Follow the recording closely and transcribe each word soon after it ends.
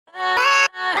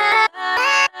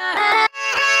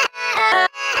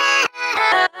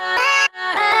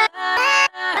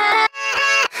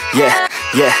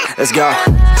yeah, let's go.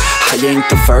 I ain't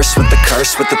the first with the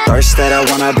curse, with the thirst that I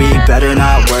wanna be better,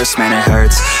 not worse, man it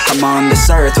hurts. I'm on this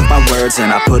earth with my words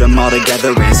and I put them all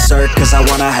together, insert, cause I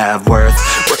wanna have worth.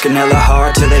 Working hella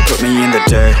hard till they put me in the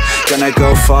dirt. Gonna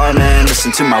go far, man,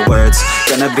 listen to my words.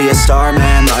 Gonna be a star,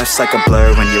 man, life's like a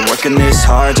blur. When you're working this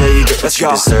hard till you get what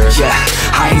you deserve. Yeah,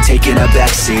 I ain't taking a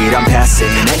backseat, I'm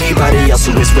passing anybody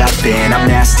else who is rapping. I'm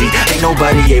nasty, ain't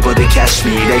nobody able to catch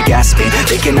me. They gasping,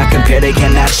 they cannot compare, they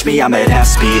can't match me. I'm at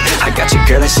half speed, I got your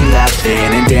girl and she laughing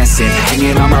and dancing,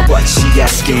 hanging on my butt, she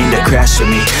asking to crash with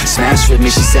me, smash with me,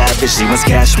 she savage, she wants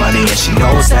cash money, and she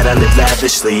knows that I live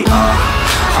lavishly.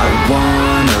 I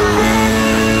wanna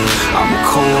live, I'm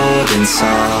cold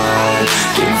inside,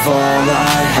 give all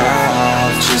I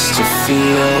have just to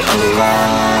feel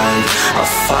alive. I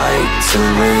fight to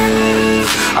live,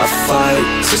 I fight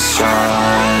to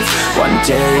strive, one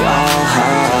day I'll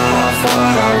have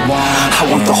what I want. I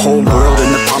want the whole world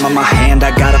in the palm of my hand, I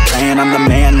got a plan, I'm the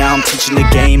man, now I'm teaching the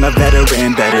game, a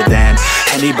veteran, better than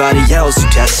anybody else who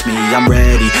tests me. I'm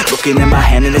ready, looking at my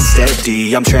hand and it's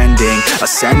steady. I'm trending,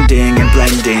 ascending and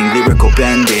blending, lyrical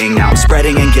bending. Now I'm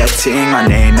spreading and getting my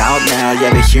name out now. Yeah,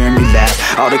 they hearing me laugh,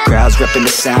 all the crowds repping the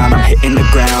sound. I'm hitting the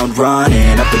ground,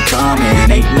 running, up and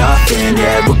coming, ain't nothing.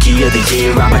 Yeah, rookie of the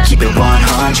year, I'ma keep it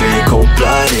 100.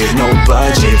 Cold-blooded, no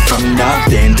budget, from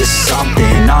nothing to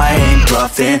something. I ain't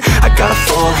bluffing, I got a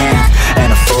full hand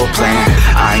and a full plan.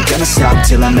 I ain't gonna stop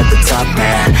till I'm at the top,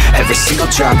 man. Every single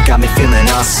drop got me feeling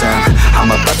awesome.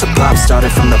 I'm about to pop,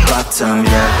 started from the bottom,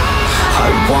 yeah. I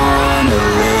wanna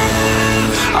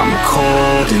live, I'm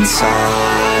cold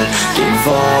inside, give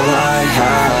all I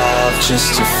have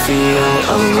just to feel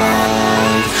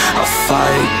alive. I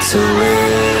fight to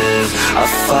live, I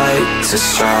fight to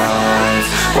strive,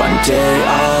 one day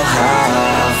I'll